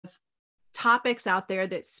topics out there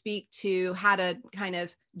that speak to how to kind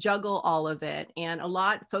of juggle all of it, and a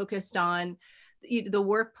lot focused on the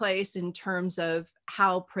workplace in terms of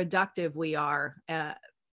how productive we are,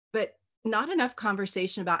 but not enough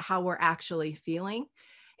conversation about how we're actually feeling.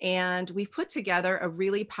 And we've put together a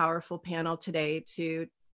really powerful panel today to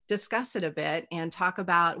discuss it a bit and talk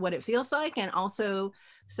about what it feels like, and also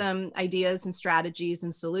some ideas and strategies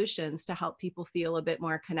and solutions to help people feel a bit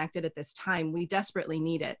more connected at this time. We desperately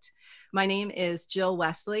need it. My name is Jill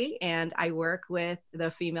Wesley, and I work with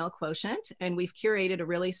the Female Quotient, and we've curated a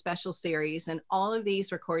really special series, and all of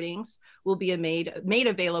these recordings will be made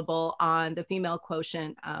available on the Female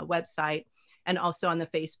Quotient website, and also on the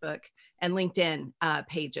Facebook and LinkedIn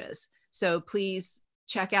pages. So please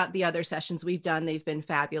check out the other sessions we've done. They've been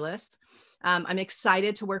fabulous. I'm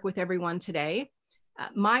excited to work with everyone today.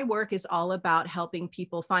 My work is all about helping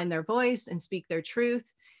people find their voice and speak their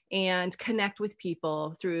truth and connect with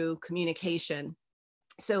people through communication.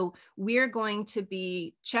 So we're going to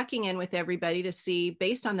be checking in with everybody to see,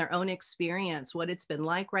 based on their own experience, what it's been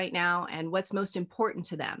like right now and what's most important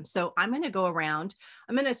to them. So I'm going to go around.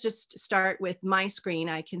 I'm going to just start with my screen.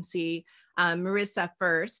 I can see Marissa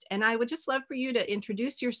first, and I would just love for you to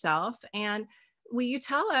introduce yourself, and will you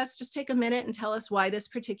tell us, just take a minute and tell us why this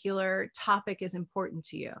particular topic is important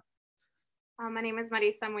to you? My name is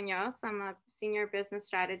Marissa Munoz. I'm a Senior Business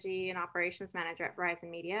Strategy and Operations Manager at Verizon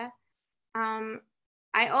Media.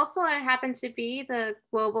 I also happen to be the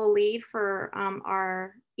global lead for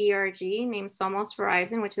our ERG named Somos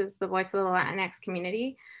Verizon, which is the voice of the Latinx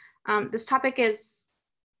community. This topic is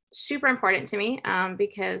super important to me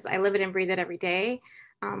because I live it and breathe it every day.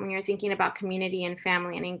 When you're thinking about community and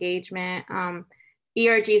family and engagement,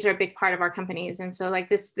 ERGs are a big part of our companies. And so like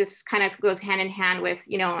this kind of goes hand in hand with,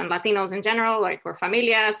 and Latinos in general, like we're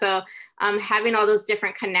familia. So having all those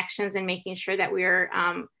different connections and making sure that we're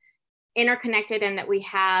interconnected and that we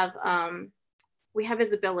have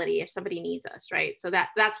visibility if somebody needs us, right? So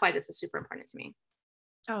that's why this is super important to me.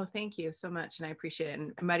 Oh, thank you so much. And I appreciate it.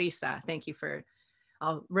 And Marissa, thank you for,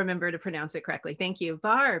 I'll remember to pronounce it correctly. Thank you.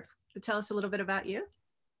 Barb, tell us a little bit about you.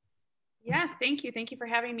 Yes, thank you. Thank you for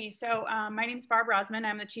having me. So my name is Barb Rozman.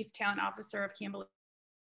 I'm the Chief Talent Officer of Campbell.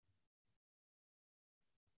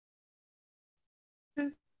 This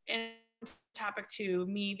is a topic to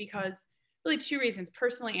me because really two reasons,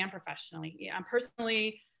 personally and professionally. Yeah,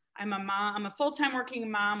 personally, I'm a mom. I'm a full-time working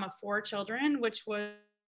mom of 4 children, which was.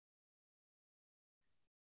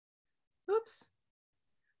 Oops.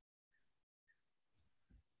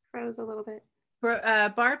 Froze a little bit.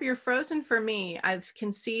 Barb, you're frozen for me. I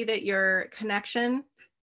can see that your connection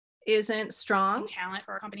isn't strong. Talent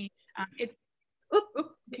for our company.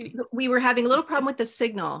 We were having a little problem with the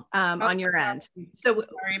signal on your end. So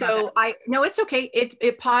no, it's okay.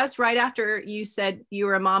 It paused right after you said you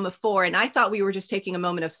were a mom of 4, and I thought we were just taking a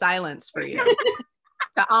moment of silence for you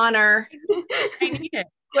to honor I need it.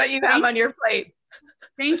 What you have on your plate.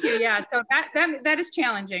 Thank you. Yeah. So that is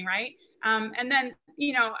challenging, right? And then,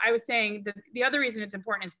 I was saying that the other reason it's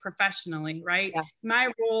important is professionally, right? Yeah.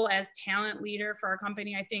 My role as talent leader for our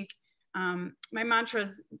company, I think one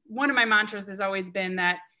of my mantras has always been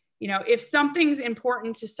that, if something's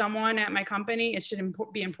important to someone at my company, it should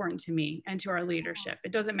be important to me and to our leadership.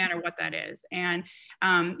 It doesn't matter what that is. And,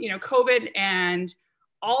 COVID and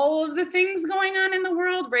all of the things going on in the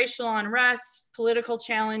world, racial unrest, political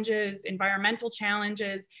challenges, environmental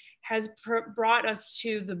challenges, has brought us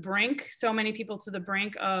to the brink, so many people to the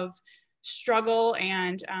brink of struggle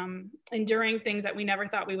and enduring things that we never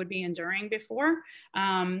thought we would be enduring before.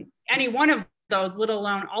 Any one of those, let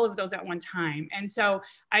alone all of those at one time. And so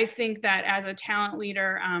I think that as a talent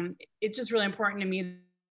leader, it's just really important to me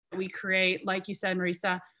that we create, like you said,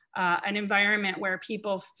 Marissa, an environment where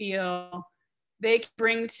people feel they can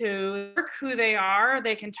bring to work who they are,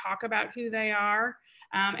 they can talk about who they are,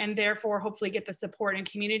 and therefore hopefully get the support and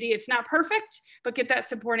community. It's not perfect, but get that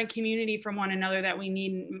support and community from one another that we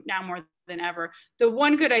need now more than ever. The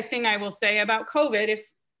one good thing I will say about COVID, if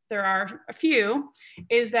there are a few,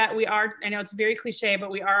 is that we are, I know it's very cliche, but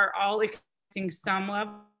we are all experiencing some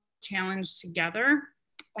level of challenge together.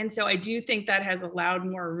 And so I do think that has allowed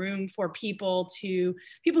more room for people who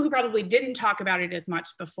probably didn't talk about it as much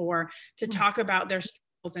before, to talk about their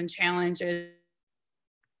struggles and challenges.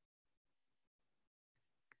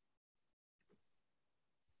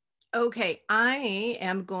 Okay, I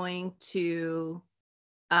am going to,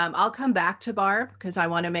 I'll come back to Barb because I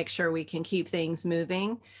want to make sure we can keep things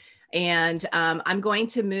moving. And I'm going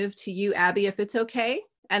to move to you, Abby, if it's okay.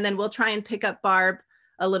 And then we'll try and pick up Barb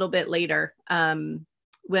a little bit later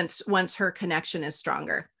once her connection is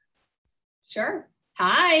stronger. Sure,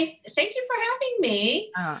 Hi, thank you for having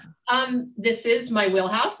me. This is my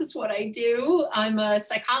wheelhouse. It's what I do. I'm a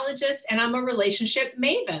psychologist and I'm a relationship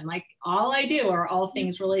maven. Like all I do are all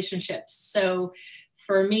things relationships. So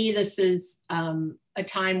for me, this is a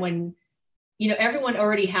time when, you know, everyone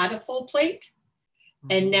already had a full plate.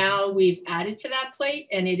 And now we've added to that plate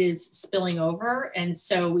and it is spilling over. And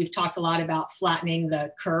so we've talked a lot about flattening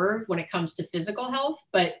the curve when it comes to physical health,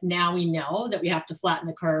 but now we know that we have to flatten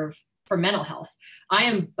the curve for mental health. I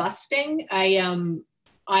am busting. I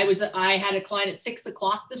had a client at 6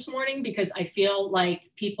 o'clock this morning because I feel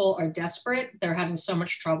like people are desperate. They're having so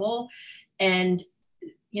much trouble. And,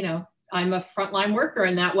 you know, I'm a frontline worker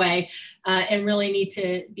in that way and really need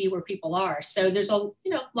to be where people are. So there's a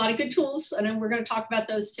lot of good tools, and we're going to talk about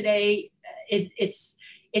those today. It's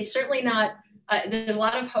certainly not, there's a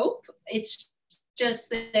lot of hope. It's just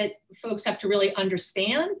that folks have to really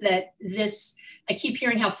understand that this, I keep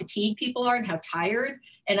hearing how fatigued people are and how tired.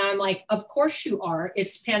 And I'm like, of course you are.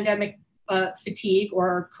 It's pandemic fatigue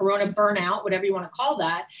or corona burnout, whatever you want to call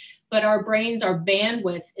that. But our brains, our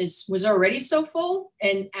bandwidth was already so full,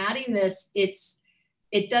 and adding this,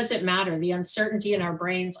 it doesn't matter. The uncertainty in our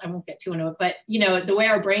brains, I won't get too into it, but you know, the way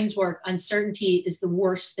our brains work, uncertainty is the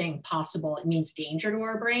worst thing possible. It means danger to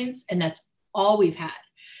our brains, and that's all we've had.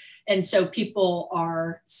 And so people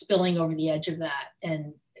are spilling over the edge of that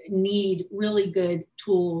and need really good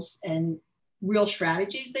tools and real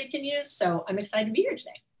strategies they can use. So I'm excited to be here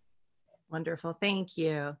today. Wonderful. Thank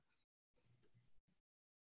you.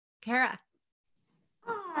 Kara.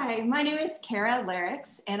 Hi, my name is Kara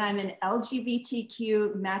Laricks, and I'm an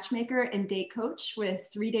LGBTQ matchmaker and date coach with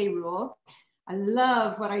 3-Day Rule. I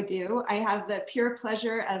love what I do. I have the pure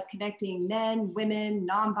pleasure of connecting men, women,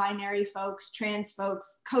 non-binary folks, trans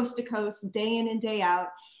folks, coast to coast, day in and day out.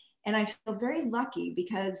 And I feel very lucky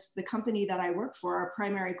because the company that I work for, our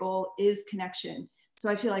primary goal is connection. So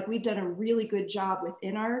I feel like we've done a really good job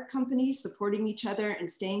within our company, supporting each other and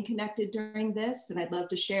staying connected during this. And I'd love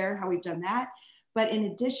to share how we've done that. But in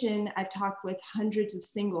addition, I've talked with hundreds of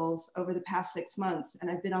singles over the past 6 months, and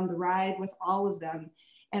I've been on the ride with all of them.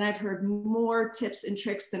 And I've heard more tips and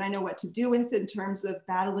tricks than I know what to do with in terms of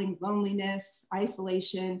battling loneliness,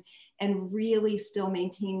 isolation, and really still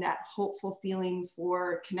maintain that hopeful feeling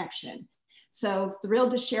for connection. So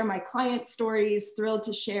thrilled to share my client stories, thrilled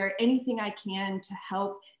to share anything I can to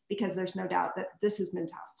help, because there's no doubt that this has been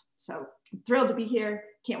tough. So I'm thrilled to be here.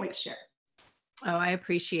 Can't wait to share. Oh, I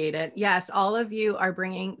appreciate it. Yes, all of you are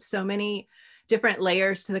bringing so many different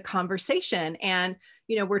layers to the conversation. And,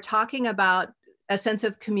 you know, we're talking about a sense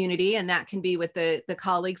of community, and that can be with the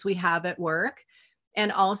colleagues we have at work,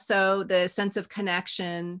 and also the sense of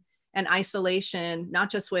connection and isolation, not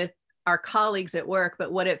just with our colleagues at work,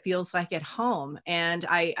 but what it feels like at home. And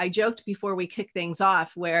I joked before we kick things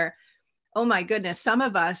off where, oh my goodness, some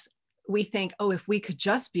of us, we think, oh, if we could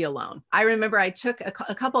just be alone. I remember I took a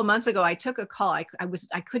couple of months ago, I took a call. I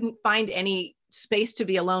couldn't find any space to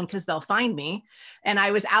be alone because they'll find me. And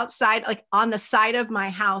I was outside, like on the side of my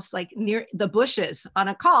house, like near the bushes on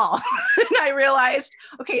a call. And I realized,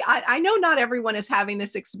 okay, I know not everyone is having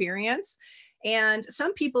this experience. And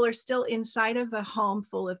some people are still inside of a home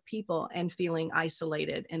full of people and feeling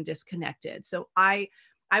isolated and disconnected. So I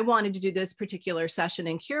wanted to do this particular session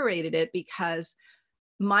and curated it because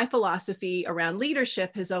my philosophy around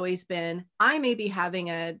leadership has always been, I may be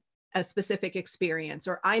having a specific experience,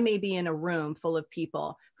 or I may be in a room full of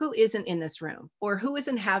people who isn't in this room, or who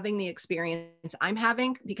isn't having the experience I'm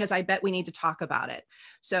having, because I bet we need to talk about it.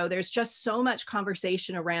 So there's just so much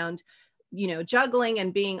conversation around, you know, juggling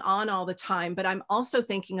and being on all the time. But I'm also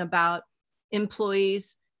thinking about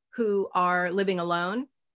employees who are living alone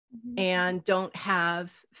and don't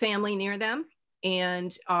have family near them,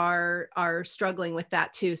 and are struggling with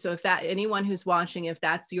that too. So if that, anyone who's watching, if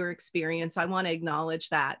that's your experience, I want to acknowledge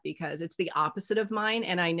that, because it's the opposite of mine.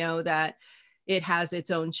 And I know that it has its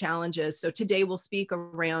own challenges. So today we'll speak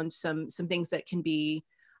around some things that can be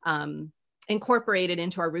incorporated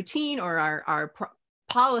into our routine or our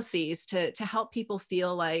policies to help people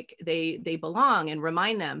feel like they belong, and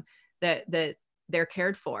remind them that they're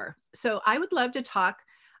cared for. So I would love to talk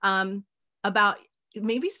about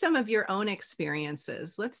maybe some of your own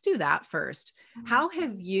experiences. Let's do that first. How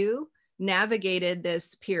have you navigated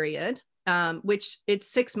this period, which it's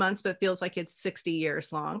 6 months, but feels like it's 60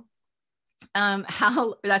 years long?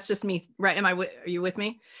 How, that's just me, right? Are you with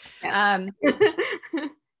me? Yeah.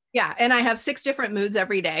 Yeah. And I have 6 different moods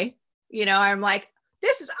every day. You know, I'm like,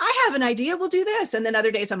 I have an idea, we'll do this. And then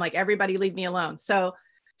other days I'm like, everybody leave me alone. So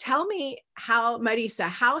tell me Marissa,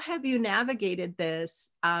 how have you navigated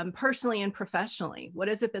this personally and professionally? What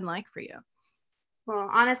has it been like for you? Well,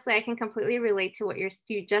 honestly, I can completely relate to what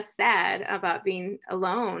you just said about being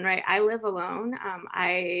alone, right? I live alone.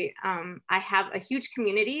 I have a huge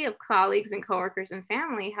community of colleagues and coworkers and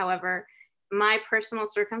family. However, my personal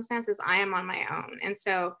circumstances, I am on my own. And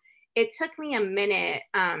so it took me a minute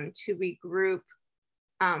to regroup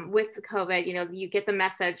with the COVID. You know, you get the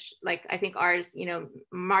message, like I think ours, you know,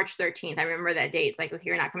 March 13th, I remember that date. It's like, okay,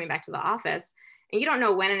 you're not coming back to the office. And you don't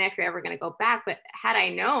know when and if you're ever going to go back. But had I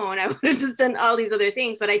known, I would have just done all these other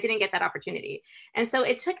things, but I didn't get that opportunity. And so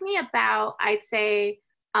it took me about, I'd say,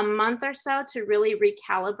 a month or so to really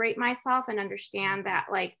recalibrate myself and understand that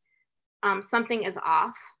like something is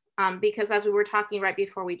off. Because as we were talking right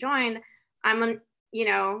before we joined, I'm an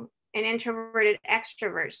introverted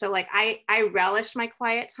extrovert. So like I relish my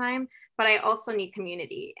quiet time, but I also need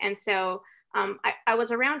community. And so I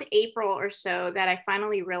was around April or so that I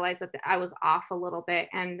finally realized that I was off a little bit.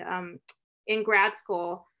 And in grad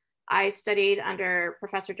school, I studied under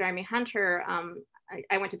Professor Jeremy Hunter.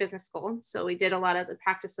 I went to business school. So we did a lot of the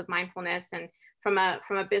practice of mindfulness, and from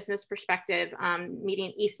a business perspective,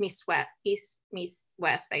 meeting East meets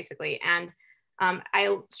West, basically. And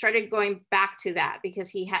I started going back to that because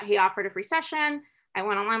he offered a free session. I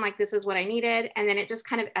went online, like, this is what I needed. And then it just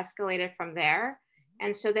kind of escalated from there.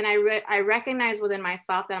 And so then I recognized within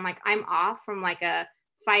myself that I'm like, I'm off from like a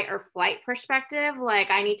fight or flight perspective. Like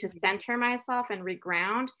I need to center myself and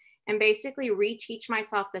reground and basically reteach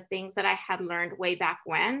myself the things that I had learned way back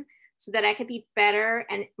when, so that I could be better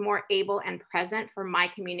and more able and present for my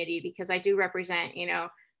community, because I do represent,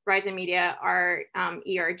 Verizon Media, our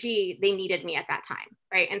ERG, they needed me at that time,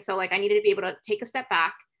 right? And so like I needed to be able to take a step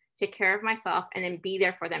back, take care of myself, and then be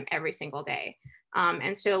there for them every single day.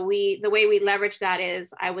 And so the way we leveraged that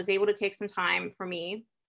is I was able to take some time for me.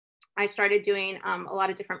 I started doing a lot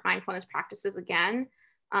of different mindfulness practices again.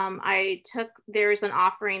 There's an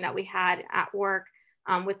offering that we had at work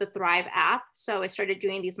with the Thrive app. So I started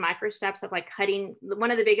doing these micro steps of like cutting.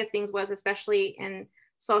 One of the biggest things was, especially in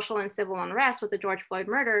social and civil unrest with the George Floyd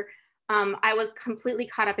murder, I was completely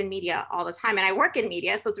caught up in media all the time. And I work in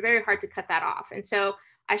media, so it's very hard to cut that off. And so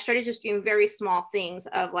I started just doing very small things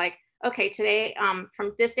of like, okay, today,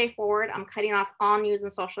 from this day forward, I'm cutting off all news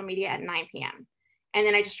and social media at 9 p.m. And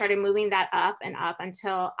then I just started moving that up and up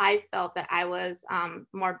until I felt that I was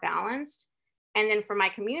more balanced. And then for my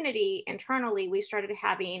community internally, we started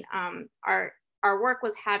having, our work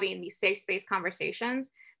was having these safe space conversations,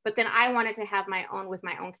 but then I wanted to have my own with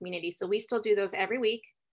my own community. So we still do those every week.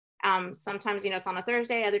 Sometimes, it's on a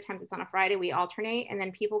Thursday, other times it's on a Friday, we alternate, and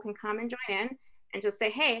then people can come and join in and just say,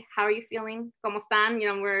 hey, how are you feeling? ¿Cómo están?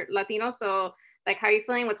 We're Latinos, so like, how are you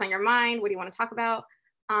feeling? What's on your mind? What do you want to talk about?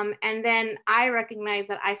 And then I recognize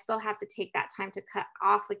that I still have to take that time to cut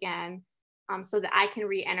off again, so that I can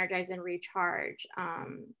re-energize and recharge,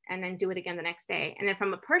 and then do it again the next day. And then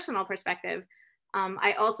from a personal perspective,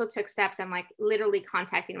 I also took steps and like literally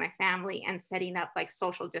contacting my family and setting up like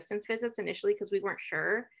social distance visits initially, because we weren't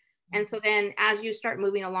sure. And so then as you start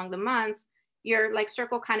moving along the months, your like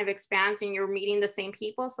circle kind of expands and you're meeting the same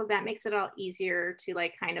people. So that makes it all easier to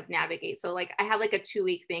like kind of navigate. So like I have like a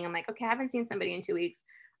 2-week thing. I'm like, okay, I haven't seen somebody in 2 weeks.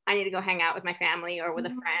 I need to go hang out with my family or with a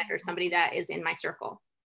friend or somebody that is in my circle.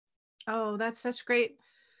 Oh, that's such great.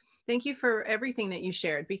 Thank you for everything that you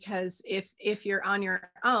shared, because if you're on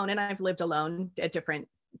your own, and I've lived alone at different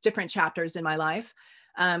chapters in my life,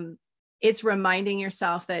 it's reminding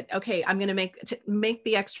yourself that, okay, I'm going to make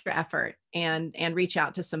the extra effort and reach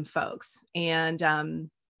out to some folks. And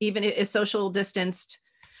even a social distanced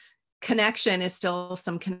connection is still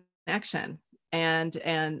some connection.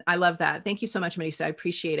 And I love that. Thank you so much, Marissa. I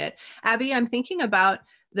appreciate it. Abby, I'm thinking about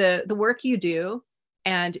the work you do,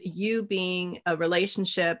 and you being a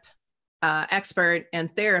relationship expert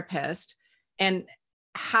and therapist. And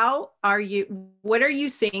what are you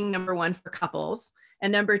seeing, number one, for couples?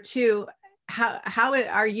 And number two, how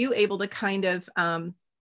are you able to kind of,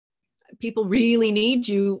 people really need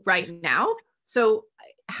you right now. So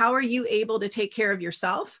how are you able to take care of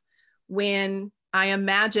yourself when I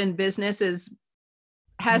imagine business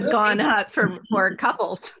has gone up for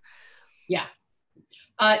couples? Yeah.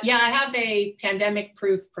 I have a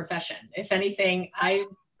pandemic-proof profession. If anything,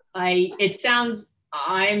 it sounds,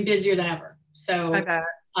 I'm busier than ever. So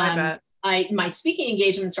I bet. My speaking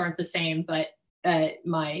engagements aren't the same, but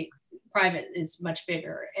my private is much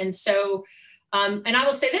bigger. And so, and I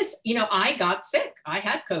will say this, I got sick. I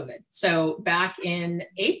had COVID. So back in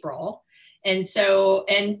April, and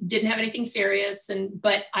didn't have anything serious.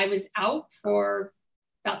 But I was out for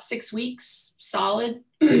about 6 weeks solid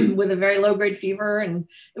with a very low grade fever, and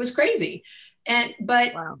it was crazy.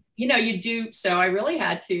 But wow. You do, so I really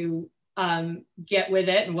had to get with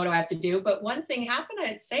it and what do I have to do? But one thing happened,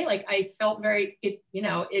 I'd say, like, I felt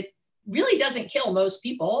it really doesn't kill most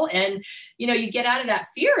people. And, you get out of that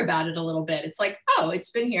fear about it a little bit. It's like, oh,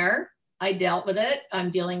 it's been here. I dealt with it.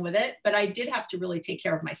 I'm dealing with it. But I did have to really take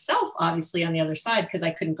care of myself, obviously, on the other side, because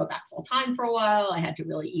I couldn't go back full time for a while. I had to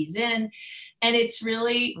really ease in. And it's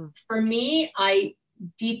really, for me, I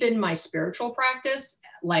deepened my spiritual practice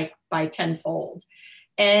like by tenfold.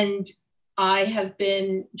 And I have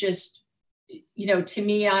been just, to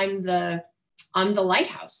me, I'm the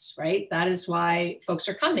lighthouse, right? That is why folks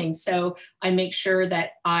are coming. So I make sure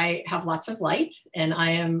that I have lots of light and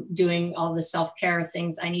I am doing all the self-care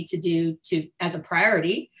things I need to do as a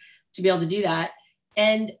priority to be able to do that.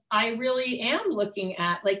 And I really am looking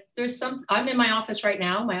at, like, I'm in my office right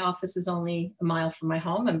now. My office is only a mile from my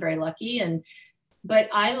home. I'm very lucky. But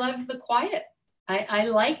I love the quiet. I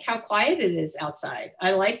like how quiet it is outside.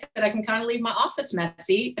 I like that I can kind of leave my office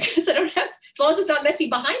messy because I don't have, as long as it's not messy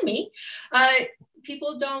behind me.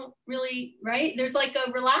 People don't really, right? There's like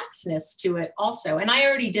a relaxedness to it also. And I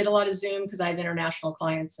already did a lot of Zoom because I have international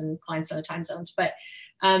clients and clients in other time zones. But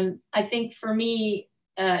I think for me,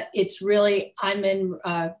 it's really, I'm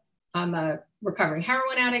a recovering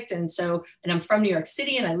heroin addict. And I'm from New York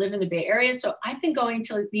City and I live in the Bay Area. So I've been going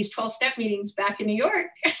to these 12-step meetings back in New York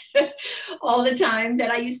all the time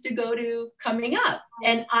that I used to go to coming up.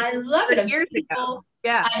 And I love it. I'm seeing people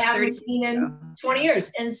I haven't seen in 20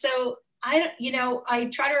 years. And so I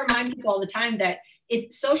try to remind people all the time that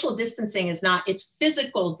social distancing is not, it's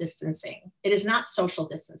physical distancing. It is not social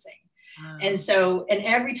distancing. And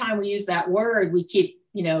every time we use that word, we keep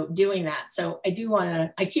doing that. So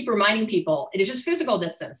I keep reminding people, it is just physical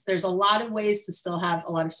distance. There's a lot of ways to still have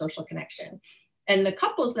a lot of social connection. And the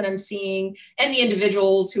couples that I'm seeing and the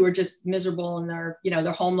individuals who are just miserable and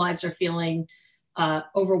their home lives are feeling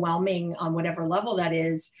overwhelming on whatever level that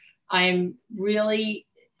is, I'm really,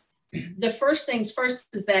 the first things first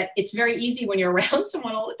is that it's very easy when you're around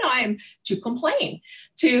someone all the time to complain,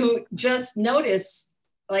 to just notice,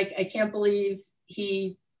 like, I can't believe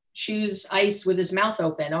he chews ice with his mouth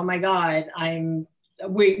open. Oh my God,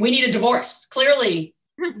 we need a divorce. Clearly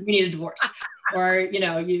we need a divorce. Or,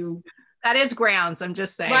 that is grounds. I'm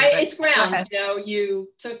just saying. Right. It's grounds. You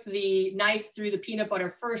took the knife through the peanut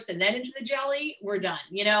butter first and then into the jelly. We're done.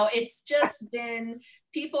 It's just been,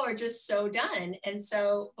 people are just so done. And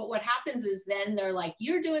so, but what happens is then they're like,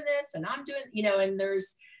 you're doing this and I'm doing, and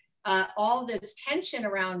there's all this tension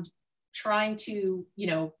around trying to,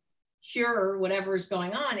 cure whatever is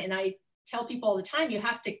going on. And I tell people all the time, you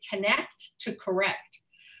have to connect to correct.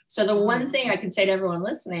 So the one thing I can say to everyone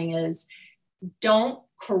listening is, don't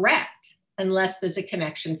correct unless there's a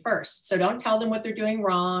connection first. So don't tell them what they're doing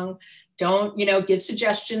wrong. Don't, give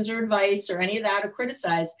suggestions or advice or any of that or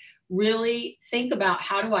criticize. Really think about,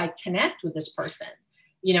 how do I connect with this person?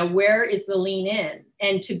 Where is the lean in?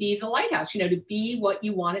 And to be the lighthouse, to be what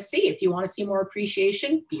you want to see. If you want to see more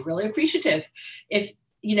appreciation, be really appreciative. If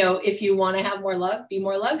you want to have more love, be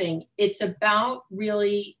more loving. It's about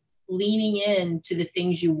really leaning in to the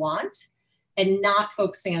things you want and not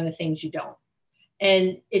focusing on the things you don't.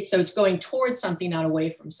 And it's going towards something, not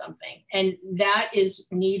away from something. And that is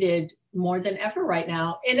needed more than ever right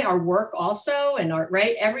now in our work also, and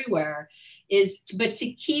right everywhere but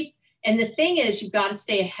to keep, and the thing is, you've got to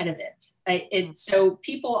stay ahead of it. So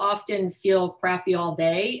people often feel crappy all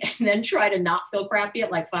day and then try to not feel crappy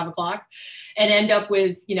at like 5 o'clock and end up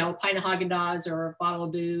with, a pint of Haagen-Dazs or a bottle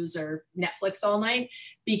of booze or Netflix all night,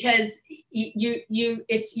 because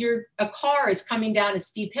a car is coming down a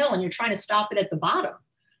steep hill and you're trying to stop it at the bottom.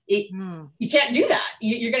 You can't do that.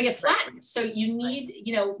 You're going to get flattened. So you need,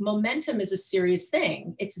 momentum is a serious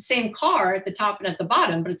thing. It's the same car at the top and at the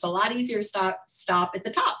bottom, but it's a lot easier to stop at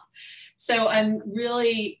the top. So I'm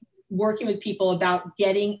really working with people about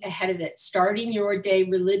getting ahead of it, starting your day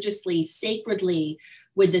religiously, sacredly,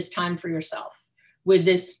 with this time for yourself, with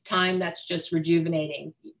this time that's just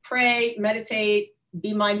rejuvenating. Pray, meditate,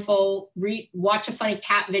 be mindful, watch a funny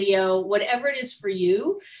cat video, whatever it is for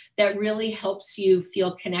you that really helps you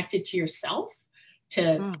feel connected to yourself,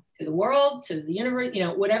 to the world, to the universe,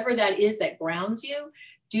 whatever that is that grounds you.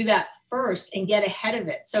 Do that first and get ahead of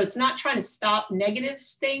it. So it's not trying to stop negative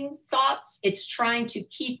thoughts. It's trying to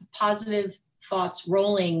keep positive thoughts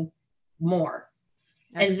rolling more.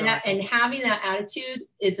 Excellent. And having that attitude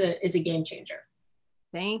is a game changer.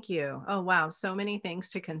 Thank you. Oh, wow. So many things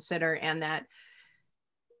to consider, and that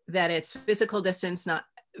it's physical distance, not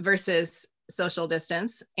versus social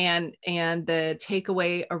distance, and the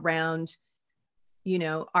takeaway around,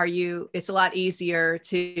 it's a lot easier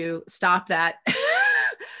to stop that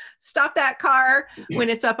car when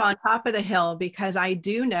it's up on top of the hill, because I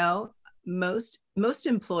do know most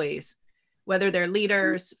employees, whether they're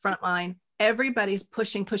leaders, frontline, everybody's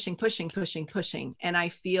pushing. And I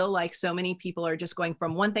feel like so many people are just going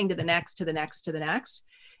from one thing to the next, to the next, to the next.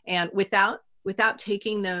 And without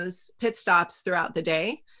taking those pit stops throughout the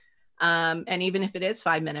day, and even if it is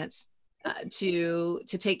 5 minutes, to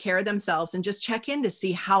take care of themselves and just check in to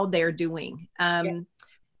see how they're doing.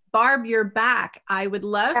 Barb, you're back. I would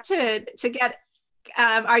love to get,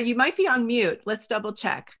 you might be on mute. Let's double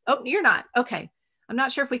check. Oh, you're not. Okay. I'm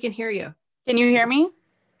not sure if we can hear you. Can you hear me?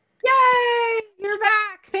 Yay, you're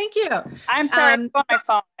back. Thank you. I'm sorry, I'm on my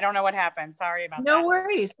phone. I don't know what happened. Sorry about that. No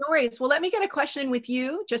worries. Well, let me get a question with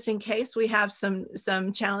you just in case we have some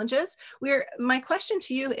challenges. My question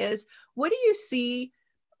to you is, what do you see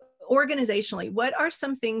organizationally? What are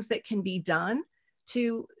some things that can be done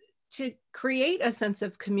to create a sense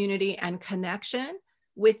of community and connection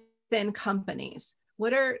within companies?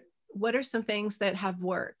 What are some things that have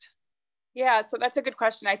worked? Yeah, so that's a good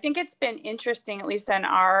question. I think it's been interesting, at least in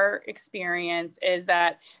our experience, is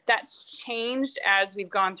that that's changed as we've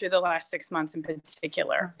gone through the last 6 months in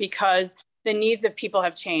particular, because the needs of people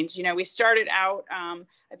have changed. You know, we started out, I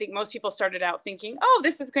think most people started out thinking, oh,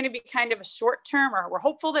 this is going to be kind of a short term, or we're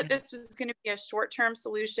hopeful that this was going to be a short-term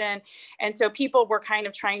solution. And so people were kind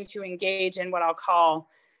of trying to engage in what I'll call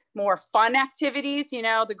more fun activities, you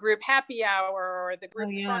know, the group happy hour or the group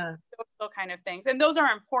fun social kind of things. And those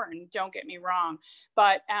are important, don't get me wrong.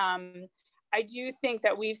 But I do think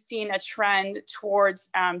that we've seen a trend towards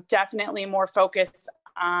definitely more focus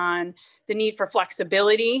on the need for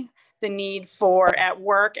flexibility, the need for at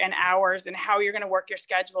work and hours and how you're going to work your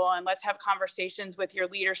schedule. And let's have conversations with your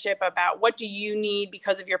leadership about what do you need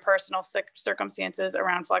because of your personal circumstances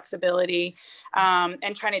around flexibility,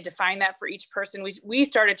 and trying to define that for each person. We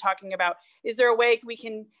started talking about, is there a way we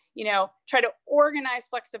can, you know, try to organize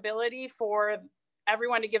flexibility for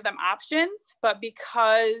everyone to give them options, but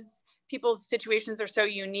because people's situations are so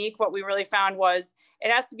unique, what we really found was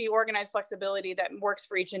it has to be organized flexibility that works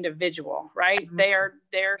for each individual, right? Mm-hmm.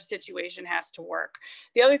 Their situation has to work.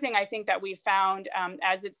 The other thing I think that we found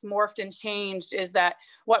as it's morphed and changed is that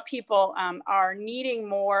what people are needing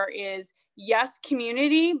more is, yes,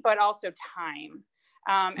 community, but also time.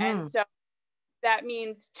 And so that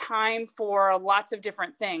means time for lots of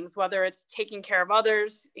different things, whether it's taking care of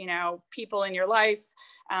others, you know, people in your life,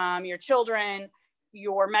 your children,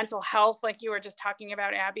 your mental health, like you were just talking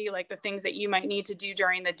about, Abby, like the things that you might need to do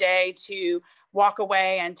during the day to walk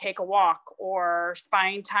away and take a walk, or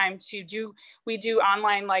find time to do, we do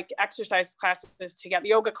online like exercise classes together,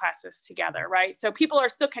 yoga classes together, right? So people are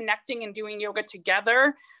still connecting and doing yoga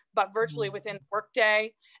together, but virtually within the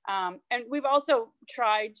workday. And we've also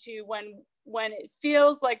tried to, when it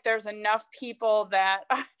feels like there's enough people that,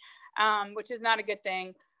 which is not a good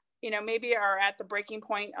thing, you know, maybe are at the breaking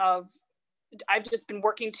point of, I've just been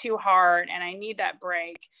working too hard and I need that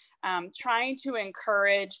break. Trying to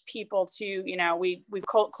encourage people to, you know, we've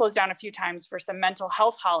closed down a few times for some mental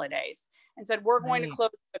health holidays and said, we're going to close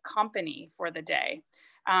the company for the day.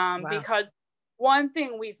 Because one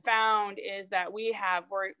thing we found is that we're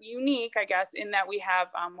unique, I guess, in that we have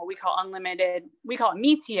what we call unlimited, we call it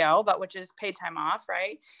MTO, but which is paid time off,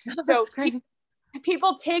 right? So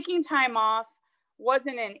people taking time off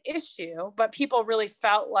wasn't an issue, but people really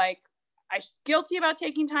felt like, I'm guilty about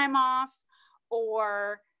taking time off,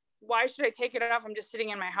 or why should I take it off? I'm just sitting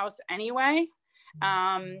in my house anyway.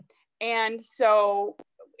 And so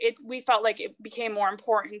we felt like it became more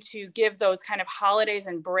important to give those kind of holidays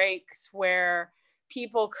and breaks where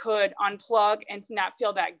people could unplug and not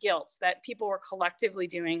feel that guilt, that people were collectively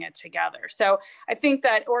doing it together. So I think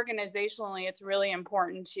that organizationally, it's really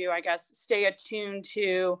important to, I guess, stay attuned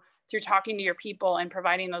to, through talking to your people and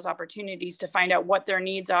providing those opportunities to find out what their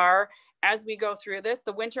needs are as we go through this.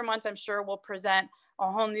 The winter months, I'm sure, will present a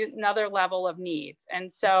whole another level of needs. And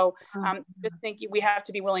so just think we have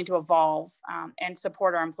to be willing to evolve and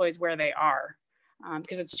support our employees where they are,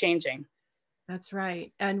 because it's changing. That's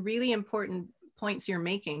right. And really important points you're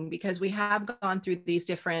making, because we have gone through these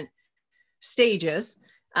different stages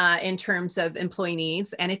in terms of employee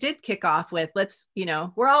needs. And it did kick off with,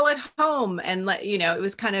 we're all at home, and it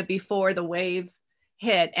was kind of before the wave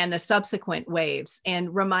hit and the subsequent waves,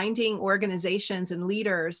 and reminding organizations and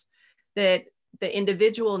leaders that the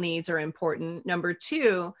individual needs are important. Number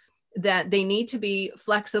two, that they need to be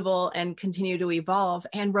flexible and continue to evolve,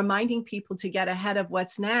 and reminding people to get ahead of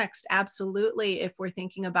what's next. Absolutely. If we're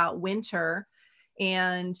thinking about winter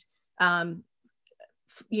and,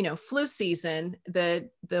 flu season, the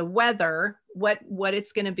weather, what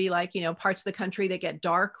it's going to be like, parts of the country that get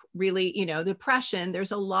dark, really, depression,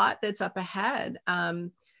 there's a lot that's up ahead.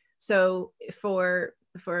 So for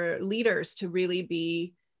for leaders to really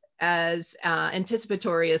be as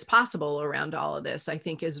anticipatory as possible around all of this, I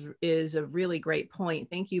think is a really great point.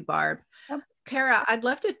 Thank you, Barb. Yep. Kara, I'd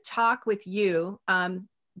love to talk with you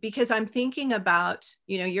because I'm thinking about,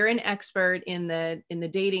 you're an expert in the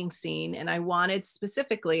dating scene, and I wanted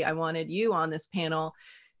you on this panel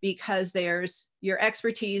because there's your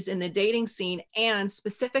expertise in the dating scene and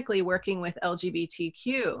specifically working with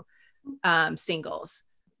LGBTQ singles.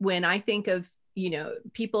 When I think of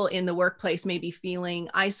people in the workplace maybe feeling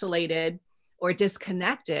isolated or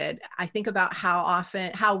disconnected, I think about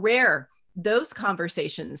how rare those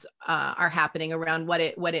conversations are happening around what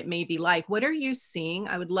it may be like. What are you seeing?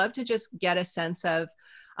 I would love to just get a sense of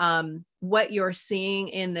what you're seeing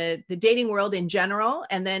in the dating world in general,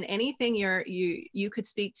 and then anything you could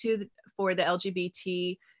speak to for the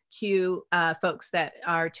LGBTQ folks that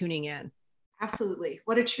are tuning in. Absolutely.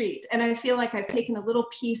 What a treat. And I feel like I've taken a little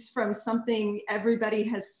piece from something everybody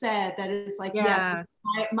has said that is like, yes,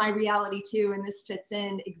 this is my reality too. And this fits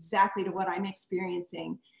in exactly to what I'm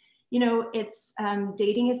experiencing. It's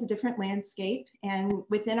dating is a different landscape. And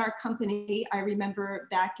within our company, I remember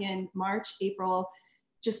back in March, April,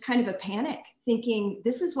 just kind of a panic, thinking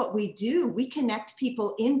this is what we do. We connect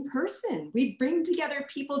people in person. We bring together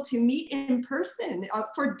people to meet in person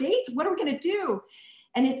for dates. What are we going to do?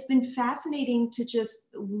 And it's been fascinating to just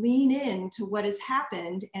lean into what has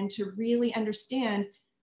happened and to really understand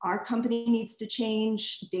our company needs to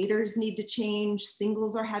change, daters need to change,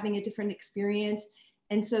 singles are having a different experience.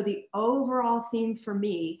 And so the overall theme for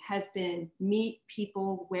me has been meet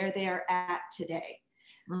people where they are at today.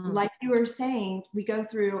 Mm-hmm. Like you were saying, we go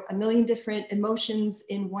through a million different emotions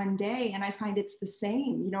in one day, and I find it's the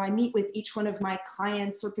same. I meet with each one of my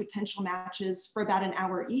clients or potential matches for about an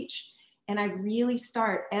hour each. And I really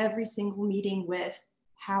start every single meeting with,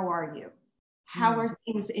 how are you? How are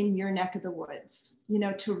things in your neck of the woods?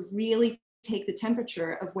 To really take the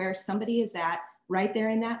temperature of where somebody is at right there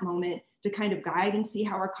in that moment, to kind of guide and see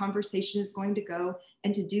how our conversation is going to go,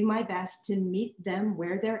 and to do my best to meet them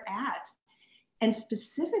where they're at. And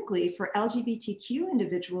specifically for LGBTQ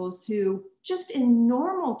individuals who just in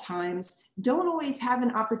normal times don't always have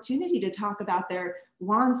an opportunity to talk about their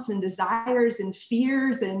wants and desires and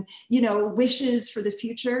fears and, wishes for the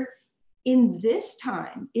future. In this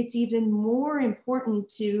time, it's even more important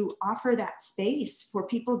to offer that space for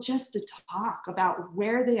people just to talk about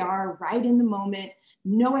where they are right in the moment,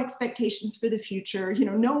 no expectations for the future.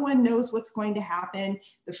 No one knows what's going to happen,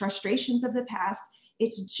 the frustrations of the past.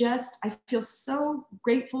 It's just, I feel so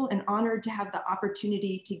grateful and honored to have the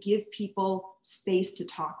opportunity to give people space to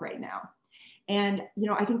talk right now. And,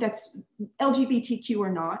 I think that's LGBTQ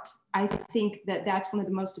or not, I think that that's one of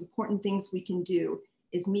the most important things we can do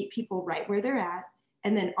is meet people right where they're at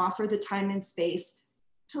and then offer the time and space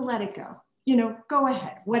to let it go. Go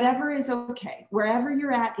ahead, whatever is okay. Wherever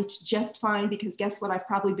you're at, it's just fine, because guess what? I've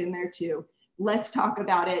probably been there too. Let's talk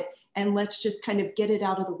about it. And let's just kind of get it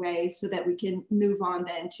out of the way so that we can move on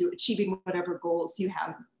then to achieving whatever goals you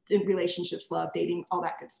have in relationships, love, dating, all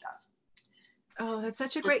that good stuff. Oh, that's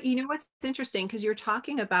such a great, what's interesting, because you're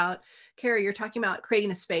talking about, Kara, you're talking about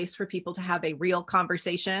creating a space for people to have a real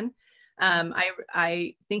conversation.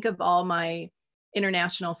 I think of all my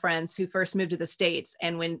international friends who first moved to the States,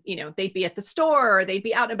 and when, they'd be at the store or they'd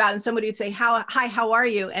be out and about and somebody would say, hi, how are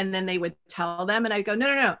you? And then they would tell them, and I'd go,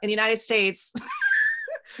 no, in the United States,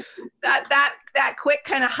 that quick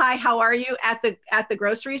kind of hi, how are you at the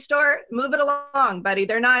grocery store, move it along, buddy.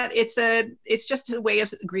 They're not, it's just a way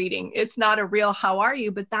of greeting. It's not a real how are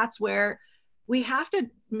you, but that's where we have to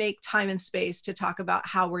make time and space to talk about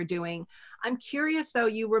how we're doing. I'm curious though,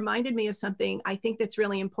 you reminded me of something I think that's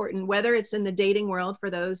really important, whether it's in the dating world for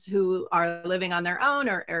those who are living on their own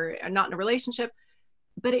or are not in a relationship,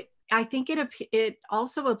 but I think it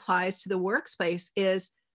also applies to the workplace,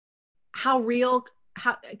 is how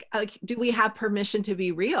do we have permission to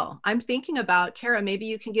be real? I'm thinking about, Kara, maybe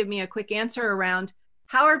you can give me a quick answer around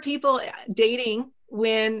how are people dating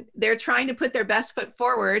when they're trying to put their best foot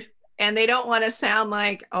forward and they don't want to sound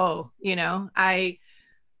like, I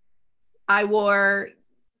wore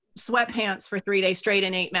sweatpants for 3 days straight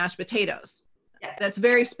and ate mashed potatoes. Yeah. That's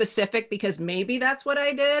very specific because maybe that's what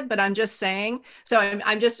I did, but I'm just saying. So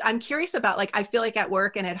I'm curious about, like, I feel like at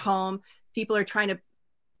work and at home, people are trying to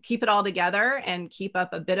keep it all together and keep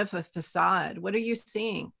up a bit of a facade. What are you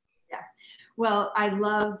seeing? Yeah, well, I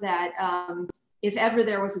love that. If ever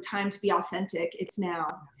there was a time to be authentic, it's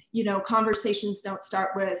now. Conversations don't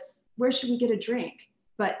start with, where should we get a drink?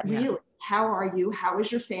 But really, how are you? How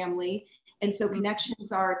is your family? And so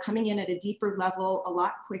connections are coming in at a deeper level, a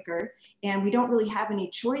lot quicker. And we don't really have any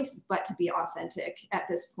choice but to be authentic at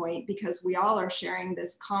this point, because we all are sharing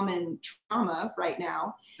this common trauma right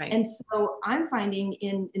now. Right. And so I'm finding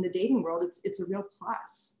in the dating world, it's a real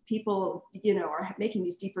plus. People, you know, are making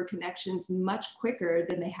these deeper connections much quicker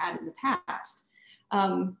than they had in the past.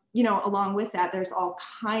 You know, along with that, there's all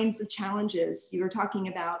kinds of challenges. You were talking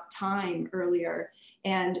about time earlier,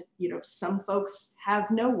 and, you know, some folks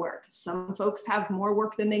have no work. Some folks have more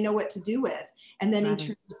work than they know what to do with. And then in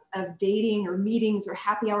terms of dating or meetings or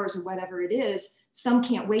happy hours or whatever it is, some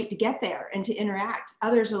can't wait to get there and to interact.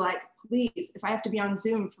 Others are like, please, if I have to be on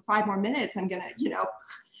Zoom for 5 more minutes, I'm gonna, you know.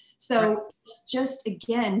 So it's just,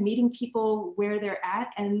 again, meeting people where they're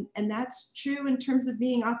at. And that's true in terms of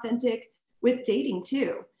being authentic with dating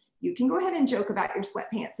too. You can go ahead and joke about your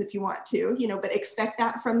sweatpants if you want to, you know, but expect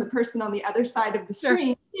that from the person on the other side of the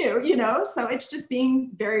screen too, you know. So it's just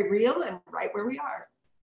being very real and right where we are.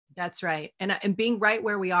 That's right. And being right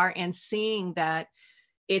where we are and seeing that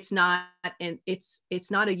it's not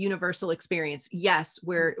a universal experience. Yes,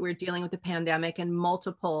 we're dealing with the pandemic and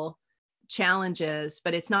multiple challenges,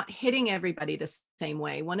 but it's not hitting everybody the same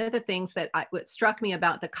way. One of the things that what struck me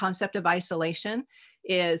about the concept of isolation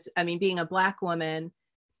is, I mean, being a Black woman,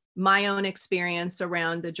 my own experience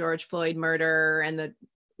around the George Floyd murder and the,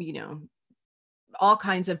 you know, all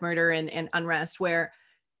kinds of murder and unrest, where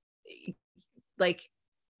like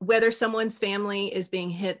whether someone's family is being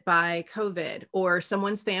hit by COVID, or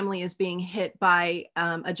someone's family is being hit by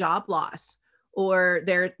a job loss, or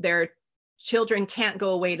their children can't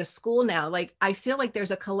go away to school now. Like, I feel like there's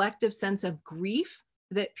a collective sense of grief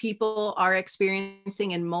that people are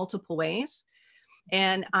experiencing in multiple ways.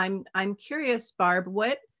 And I'm curious, Barb,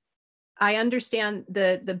 what, I understand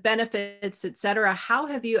the benefits, et cetera. How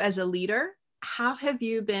have you, as a leader, how have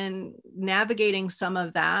you been navigating some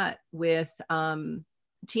of that with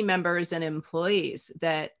team members and employees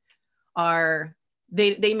that are,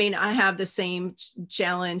 they may not have the same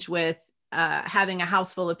challenge with having a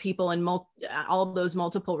house full of people and all those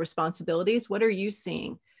multiple responsibilities? What are you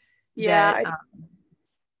seeing? Yeah,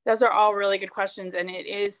 those are all really good questions. And it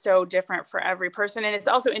is so different for every person. And it's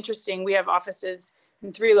also interesting. We have offices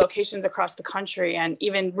in 3 locations across the country, and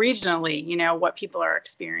even regionally, you know, what people are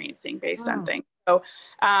experiencing based on things. So,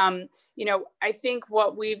 you know, I think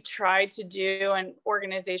what we've tried to do and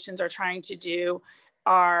organizations are trying to do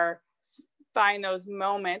are find those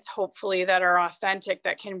moments, hopefully, that are authentic,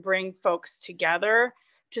 that can bring folks together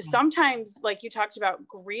to sometimes, like you talked about,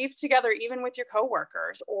 grieve together, even with your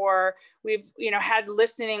coworkers. Or we've, you know, had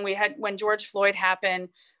listening. We had, when George Floyd happened,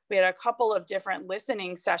 we had a couple of different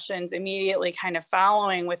listening sessions immediately kind of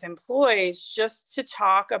following with employees, just to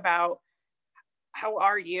talk about, how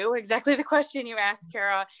are you? Exactly the question you asked,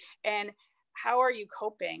 Kara. And how are you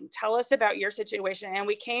coping? Tell us about your situation. And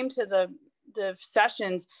we came to the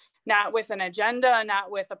sessions not with an agenda,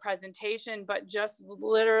 not with a presentation, but just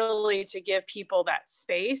literally to give people that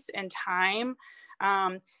space and time.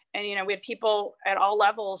 And, you know, we had people at all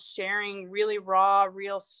levels sharing really raw,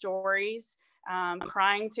 real stories,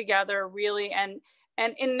 crying together, really. And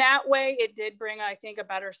in that way, it did bring, I think, a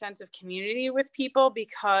better sense of community with people,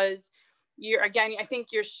 because again, I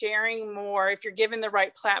think you're sharing more. If you're given the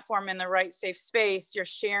right platform and the right safe space, you're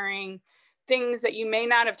sharing things that you may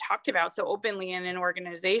not have talked about so openly in an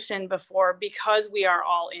organization before, because we are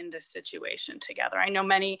all in this situation together. I know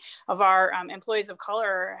many of our employees of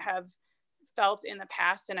color have felt in the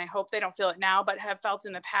past, and I hope they don't feel it now, but have felt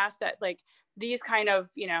in the past that, like, these kind of,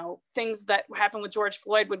 you know, things that happened with George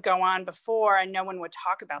Floyd would go on before, and no one would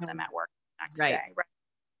talk about them at work the next day. Right.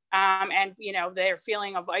 And, you know, their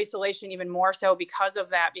feeling of isolation even more so because of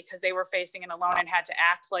that, because they were facing it alone and had to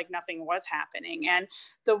act like nothing was happening. And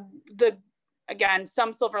again,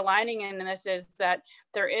 some silver lining in this is that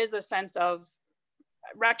there is a sense of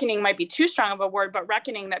reckoning, might be too strong of a word, but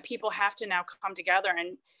reckoning that people have to now come together,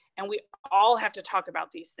 and we all have to talk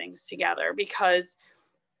about these things together, because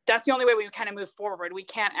that's the only way we kind of move forward. We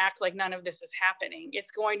can't act like none of this is happening.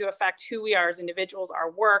 It's going to affect who we are as individuals,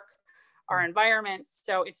 our work, our environments.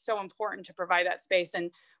 So it's so important to provide that space.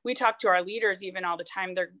 And we talk to our leaders even all the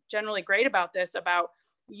time. They're generally great about this, about,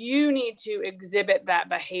 you need to exhibit that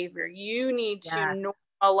behavior. You need to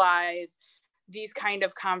normalize these kind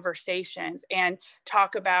of conversations and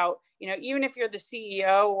talk about, you know, even if you're the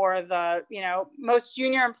CEO or the, you know, most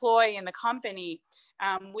junior employee in the company,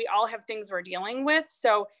 we all have things we're dealing with.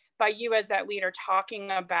 So by you as that leader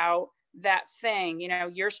talking about that thing, you know,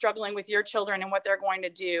 you're struggling with your children and what they're going to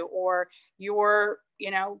do, or your,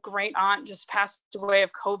 you know, great aunt just passed away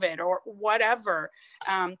of COVID or whatever.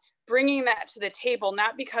 Bringing that to the table,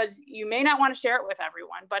 not because you may not want to share it with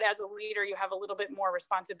everyone, but as a leader, you have a little bit more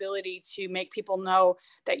responsibility to make people know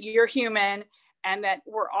that you're human and that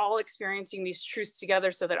we're all experiencing these truths together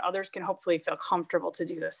so that others can hopefully feel comfortable to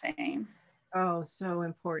do the same. Oh, so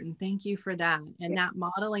important. Thank you for that. And that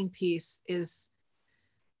modeling piece is,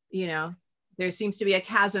 you know, there seems to be a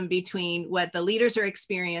chasm between what the leaders are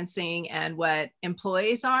experiencing and what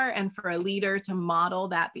employees are. And for a leader to model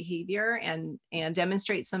that behavior and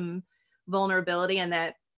demonstrate some vulnerability, and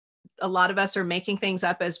that a lot of us are making things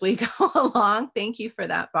up as we go along. Thank you for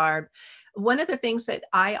that, Barb. One of the things that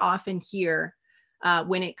I often hear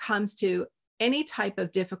when it comes to any type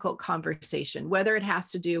of difficult conversation, whether it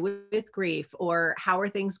has to do with grief or how are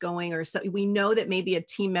things going, or so, we know that maybe a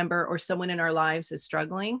team member or someone in our lives is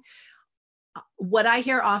struggling. What I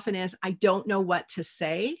hear often is, I don't know what to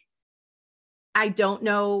say. I don't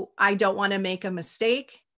know. I don't want to make a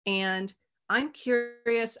mistake. And I'm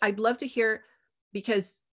curious. I'd love to hear,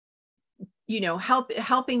 because, you know,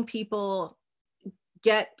 helping people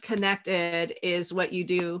get connected is what you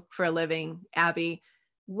do for a living, Abby.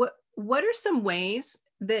 What are some ways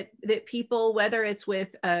that people, whether it's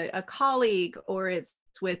with a colleague or it's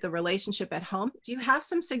with a relationship at home, do you have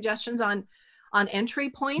some suggestions on entry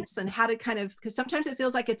points and how to kind of, because sometimes it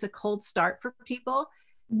feels like it's a cold start for people,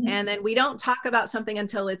 and then we don't talk about something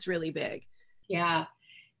until it's really big. Yeah,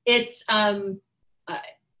 it's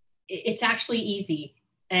actually easy.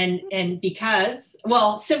 And because,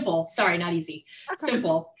 well, simple, sorry, not easy,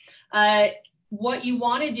 simple. What you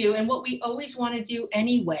want to do, and what we always want to do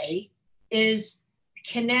anyway, is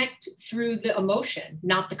connect through the emotion,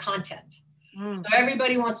 not the content. So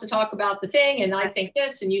everybody wants to talk about the thing, and I think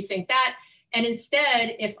this and you think that. And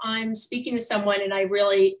instead, if I'm speaking to someone and I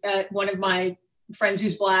really, one of my friends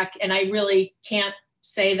who's Black, and I really can't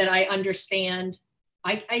say that I understand,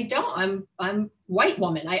 I don't, I'm white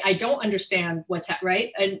woman. I don't understand what's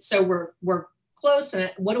right. And so we're close, and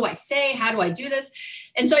what do I say? How do I do this?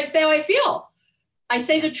 And so I say how I feel. I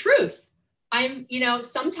say the truth.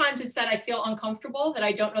 Sometimes it's that I feel uncomfortable, that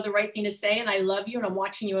I don't know the right thing to say, and I love you and I'm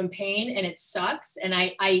watching you in pain and it sucks, and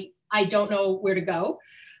I don't know where to go.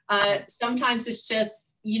 Sometimes it's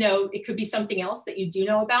just, it could be something else that you do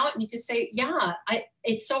know about, and you just say, yeah,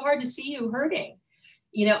 it's so hard to see you hurting.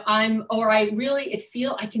 I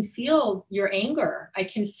can feel your anger. I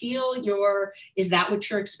can feel is that what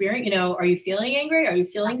you're experiencing? Are you feeling angry? Are you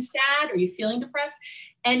feeling sad? Are you feeling depressed?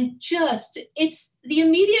 And it's the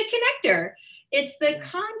immediate connector. It's the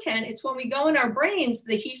content. It's when we go in our brains,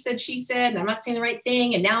 the he said, she said, and I'm not saying the right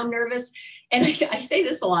thing, and now I'm nervous. And I say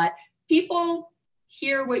this a lot. People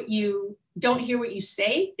don't hear what you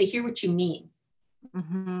say, they hear what you mean.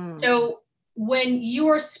 Mm-hmm. So when you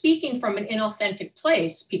are speaking from an inauthentic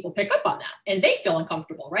place, people pick up on that and they feel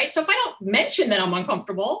uncomfortable, right? So if I don't mention that I'm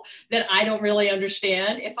uncomfortable, that I don't really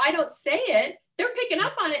understand, if I don't say it, they're picking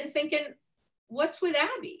up on it and thinking, what's with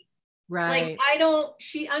Abby? Right. Like,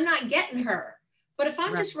 I'm not getting her. But if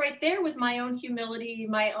I'm just right there with my own humility,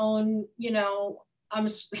 my own,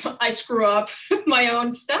 I screw up my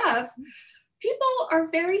own stuff, people are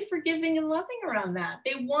very forgiving and loving around that.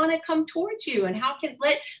 They want to come towards you. And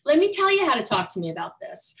let me tell you how to talk to me about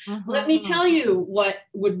this. Let me tell you what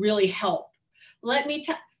would really help. But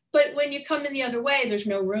when you come in the other way, there's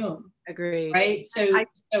no room. Agreed. Right. So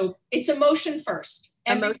it's emotion first.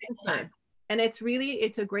 Emotion first. And it's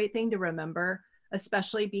a great thing to remember,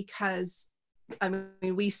 especially because,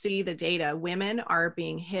 we see the data. Women are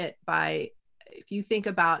being hit by, if you think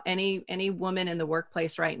about any woman in the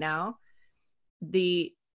workplace right now,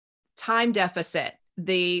 the time deficit,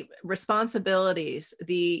 the responsibilities,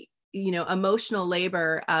 the emotional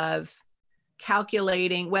labor of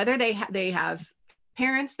calculating whether they have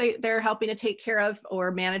parents they're helping to take care of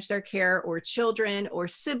or manage their care, or children or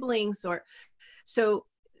siblings, or so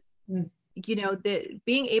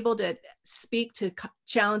being able to speak to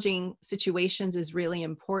challenging situations is really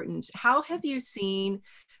important. How have you seen,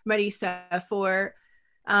 Marissa, for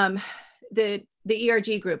the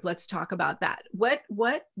ERG group? Let's talk about that. What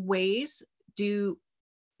ways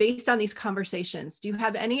based on these conversations, do you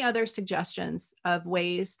have any other suggestions of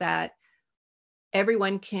ways that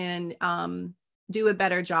everyone can do a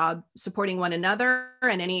better job supporting one another,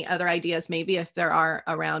 and any other ideas maybe, if there are,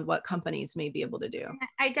 around what companies may be able to do?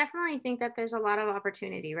 I definitely think that there's a lot of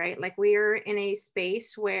opportunity, right? Like, we're in a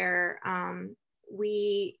space where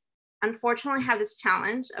we unfortunately have this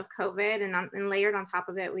challenge of COVID, and layered on top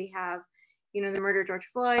of it, we have, the murder of George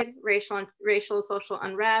Floyd, racial social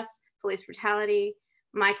unrest, police brutality.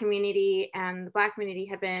 my community and the Black community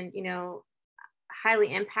have been, you know,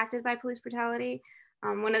 highly impacted by police brutality.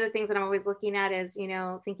 One of the things that I'm always looking at is, you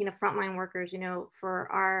know, thinking of frontline workers, you know,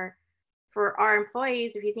 for our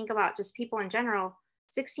employees, if you think about just people in general,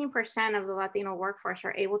 16% of the Latino workforce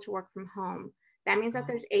are able to work from home. That means that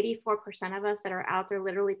there's 84% of us that are out there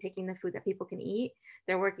literally picking the food that people can eat.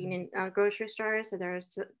 They're working in grocery stores, so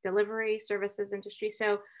there's delivery services industry.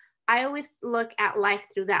 So I always look at life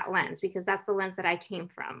through that lens, because that's the lens that I came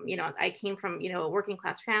from. You know, I came from, you know, a working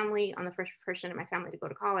class family. I'm the first person in my family to go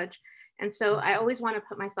to college. And so I always want to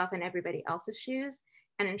put myself in everybody else's shoes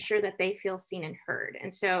and ensure that they feel seen and heard.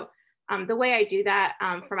 And so the way I do that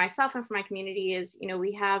for myself and for my community is, you know,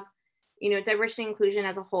 we have, you know, diversity and inclusion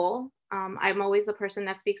as a whole. I'm always the person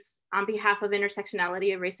that speaks on behalf of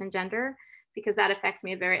intersectionality of race and gender, because that affects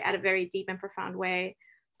me at a very deep and profound way.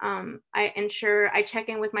 I ensure I check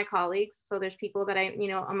in with my colleagues. So there's people that I, you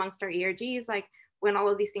know, amongst our ERGs, like when all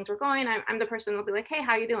of these things were going, I'm the person that'll be like, hey,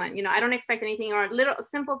 how you doing? You know, I don't expect anything, or little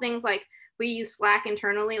simple things like we use Slack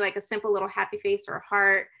internally, like a simple little happy face or a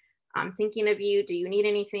heart. I'm thinking of you. Do you need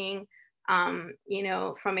anything? You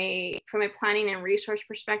know, from a planning and resource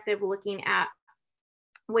perspective, looking at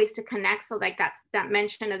ways to connect. So like that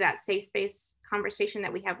mention of that safe space conversation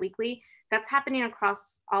that we have weekly, that's happening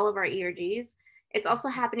across all of our ERGs. It's also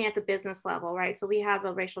happening at the business level, right? So we have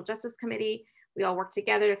a racial justice committee. We all work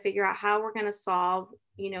together to figure out how we're going to solve,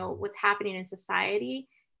 you know, what's happening in society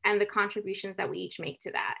and the contributions that we each make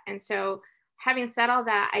to that. And so having said all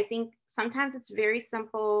that, I think sometimes it's very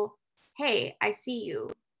simple. Hey, I see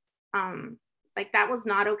you. Like that was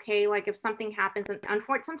not okay. Like if something happens, and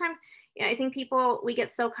unfortunately, sometimes, you know, I think we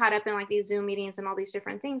get so caught up in like these Zoom meetings and all these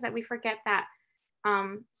different things that we forget that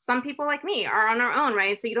some people like me are on our own,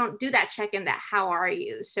 right? So you don't do that check-in, that how are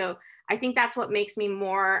you? So I think that's what makes me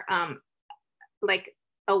more like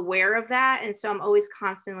aware of that. And so I'm always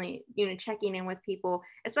constantly, you know, checking in with people,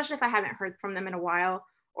 especially if I haven't heard from them in a while,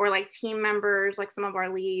 or like team members, like some of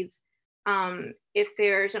our leads. If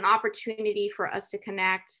there's an opportunity for us to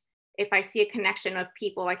connect, if I see a connection of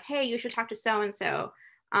people like, hey, you should talk to so-and-so.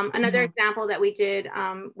 Another example that we did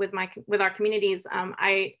with our communities,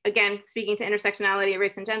 I, again, speaking to intersectionality,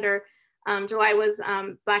 race and gender, July was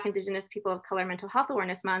Black, Indigenous, People of Color Mental Health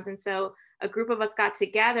Awareness Month. And so a group of us got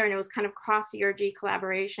together, and it was kind of cross-ERG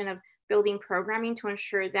collaboration of building programming to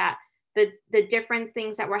ensure that the different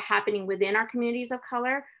things that were happening within our communities of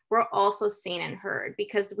color were also seen and heard,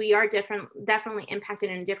 because we are definitely impacted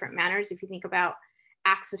in different manners. If you think about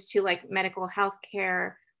access to like medical health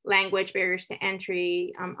care, language barriers to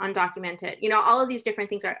entry, undocumented, you know, all of these different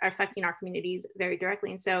things are affecting our communities very directly.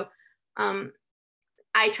 And so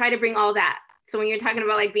I try to bring all that. So when you're talking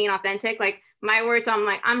about like being authentic, like my words, I'm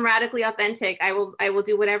like, I'm radically authentic. I will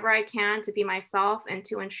do whatever I can to be myself and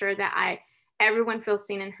to ensure that everyone feels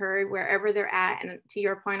seen and heard wherever they're at. And to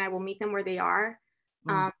your point, I will meet them where they are.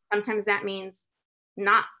 Sometimes that means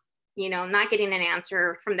not getting an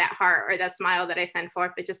answer from that heart or that smile that I send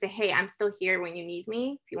forth, but just say, hey, I'm still here when you need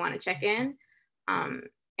me, if you want to check in.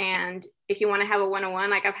 And if you want to have a one-on-one,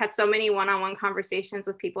 like I've had so many one-on-one conversations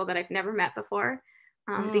with people that I've never met before.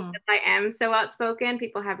 Because I am so outspoken,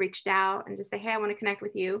 people have reached out and just say, hey, I want to connect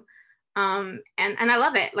with you. And I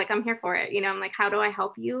love it. Like, I'm here for it. You know, I'm like, how do I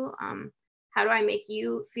help you? How do I make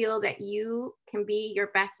you feel that you can be your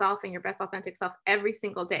best self and your best authentic self every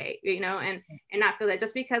single day, you know, and not feel that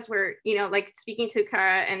just because we're, you know, like speaking to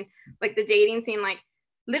Kara and like the dating scene, like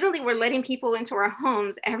literally we're letting people into our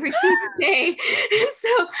homes every single day. And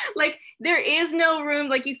so like, there is no room,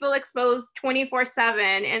 like you feel exposed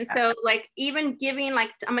 24/7. And so like, even giving, like,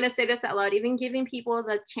 I'm going to say this out loud, even giving people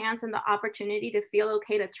the chance and the opportunity to feel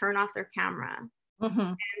okay to turn off their camera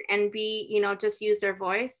and be, you know, just use their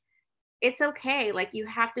voice. It's okay. Like, you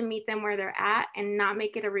have to meet them where they're at and not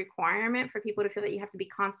make it a requirement for people to feel that you have to be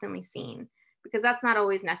constantly seen, because that's not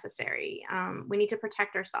always necessary. We need to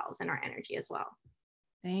protect ourselves and our energy as well.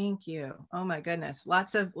 Thank you. Oh my goodness.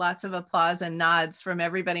 Lots of applause and nods from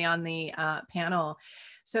everybody on the panel.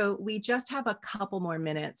 So we just have a couple more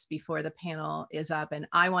minutes before the panel is up. And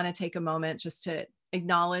I want to take a moment just to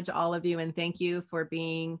acknowledge all of you and thank you for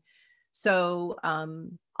being so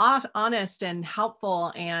honest and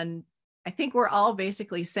helpful. And I think we're all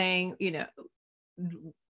basically saying, you know,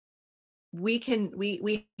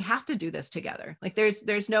 we have to do this together. Like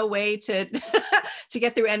there's no way to to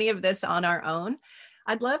get through any of this on our own.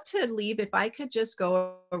 I'd love to leave, if I could just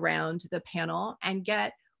go around the panel and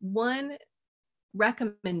get one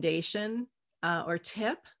recommendation or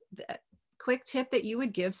tip, quick tip that you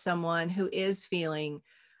would give someone who is feeling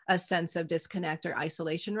a sense of disconnect or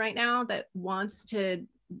isolation right now, that wants to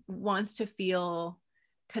feel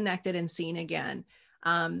connected and seen again.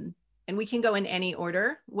 And we can go in any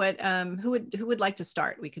order. What, who would like to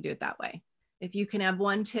start? We could do it that way. If you can have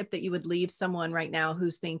one tip that you would leave someone right now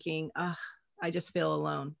who's thinking, ugh, I just feel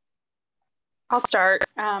alone. I'll start.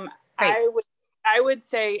 I would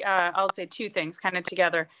say, I'll say two things kind of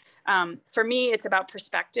together. For me, it's about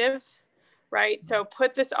perspective, right? So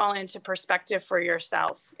put this all into perspective for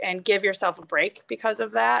yourself and give yourself a break because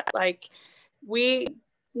of that. Like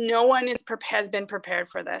no one has been prepared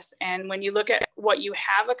for this. And when you look at what you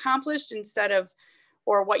have accomplished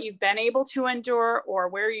or what you've been able to endure or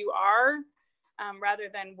where you are, rather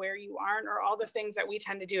than where you aren't, or all the things that we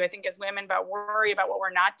tend to do, I think as women, about worry about what we're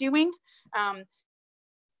not doing,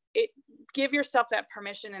 give yourself that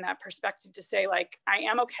permission and that perspective to say, like, I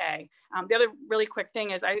am okay. The other really quick thing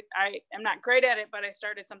is I am not great at it, but I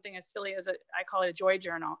started something as silly as I call it a joy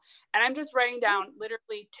journal. And I'm just writing down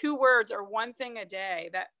literally 2 words or one thing a day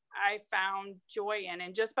that I found joy in.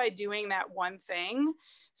 And just by doing that one thing,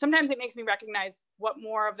 sometimes it makes me recognize what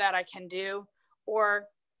more of that I can do, or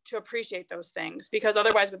to appreciate those things, because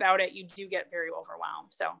otherwise without it, you do get very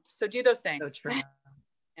overwhelmed. So do those things. So true.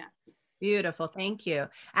 Yeah. Beautiful. Thank you.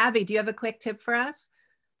 Abby, do you have a quick tip for us?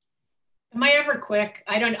 Am I ever quick?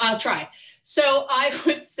 I'll try. So I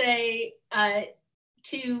would say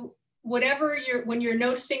to whatever when you're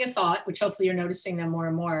noticing a thought, which hopefully you're noticing them more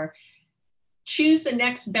and more, choose the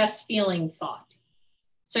next best feeling thought.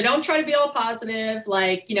 So don't try to be all positive.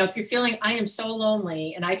 Like, if you're feeling, I am so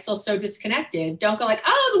lonely and I feel so disconnected, don't go like,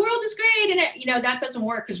 oh, the world is great. And that doesn't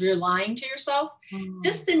work because you're lying to yourself.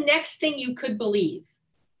 Just the next thing you could believe.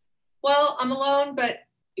 Well, I'm alone, but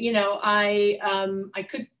I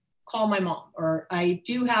could call my mom, or I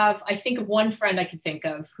think of one friend I could think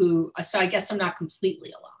of so I guess I'm not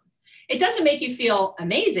completely alone. It doesn't make you feel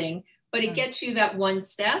amazing, but it gets you that one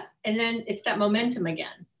step, and then it's that momentum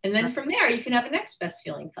again. And then from there, you can have a next best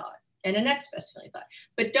feeling thought and a next best feeling thought.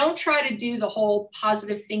 But don't try to do the whole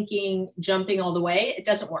positive thinking, jumping all the way. It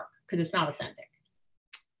doesn't work because it's not authentic.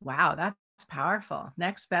 Wow, that's powerful.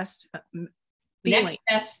 Next best feeling. Next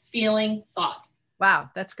best feeling thought. Wow,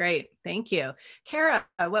 that's great. Thank you. Kara,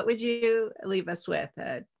 what would you leave us with?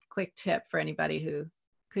 A quick tip for anybody who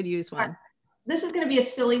could use one. This is going to be a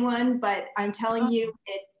silly one, but I'm telling you,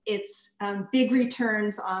 it's big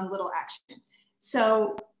returns on little action.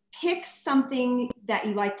 So pick something that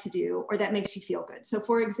you like to do or that makes you feel good. So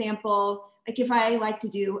for example, like if I like to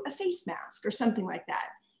do a face mask or something like that,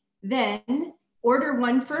 then order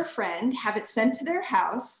one for a friend, have it sent to their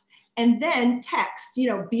house, and then text,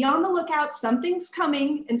 be on the lookout, something's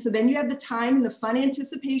coming. And so then you have the time and the fun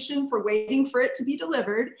anticipation for waiting for it to be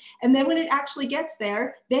delivered. And then when it actually gets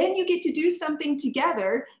there, then you get to do something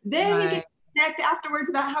together. Then you get to connect afterwards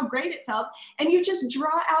about how great it felt. And you just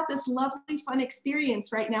draw out this lovely, fun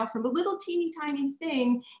experience right now from a little teeny tiny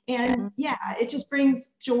thing. And yeah, it just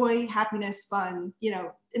brings joy, happiness, fun,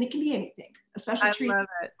 and it can be anything, especially treat. I love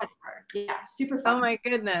it. Yeah, super fun. Oh my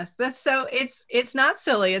goodness. That's so, it's not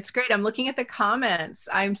silly. It's great. I'm looking at the comments.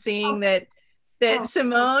 I'm seeing that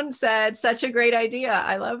Simone said such a great idea.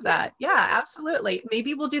 I love that. Yeah, absolutely.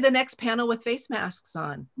 Maybe we'll do the next panel with face masks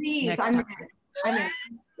on. Please, I'm in.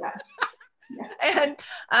 Yes. And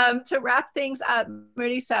to wrap things up,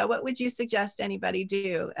 Marissa, what would you suggest somebody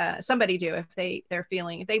do if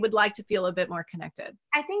if they would like to feel a bit more connected?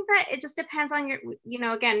 I think that it just depends on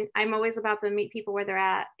again, I'm always about to meet people where they're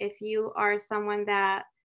at. If you are someone that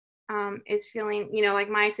is feeling, like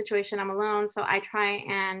my situation, I'm alone. So I try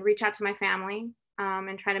and reach out to my family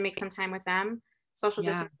and try to make some time with them. Social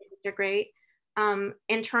distancing are great.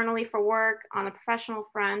 Internally for work, on the professional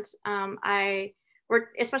front, we're,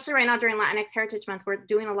 especially right now during Latinx Heritage Month, we're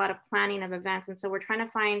doing a lot of planning of events. And so we're trying to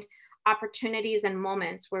find opportunities and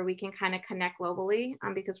moments where we can kind of connect globally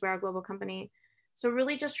because we're a global company. So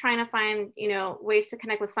really just trying to find, ways to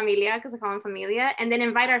connect with familia, because I call them familia, and then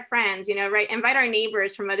invite our friends, invite our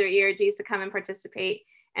neighbors from other ERGs to come and participate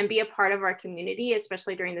and be a part of our community,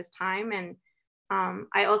 especially during this time. And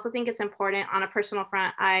I also think it's important on a personal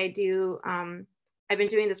front. I've been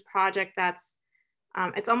doing this project that's,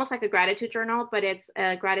 it's almost like a gratitude journal, but it's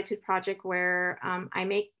a gratitude project where I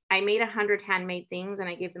made 100 handmade things and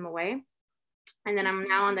I gave them away. And then I'm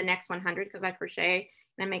now on the next 100 because I crochet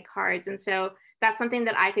and I make cards. And so that's something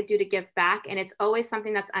that I could do to give back. And it's always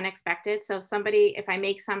something that's unexpected. So if I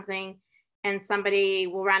make something and somebody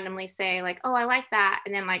will randomly say like, oh, I like that.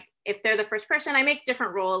 And then like, if they're the first person, I make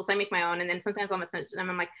different rules. I make my own. And then sometimes I'll message them.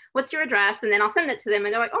 I'm like, what's your address? And then I'll send it to them.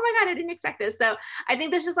 And they're like, oh my God, I didn't expect this. So I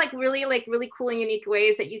think there's just really cool and unique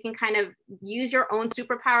ways that you can kind of use your own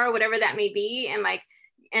superpower, whatever that may be.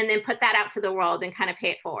 And then put that out to the world and kind of pay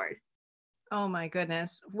it forward. Oh my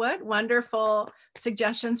goodness. What wonderful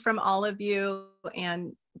suggestions from all of you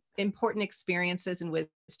and important experiences and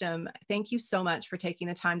wisdom. Thank you so much for taking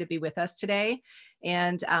the time to be with us today.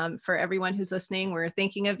 And for everyone who's listening, we're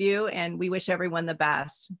thinking of you and we wish everyone the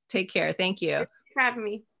best. Take care. Thank you. Thanks for having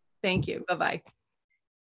me. Thank you. Bye-bye.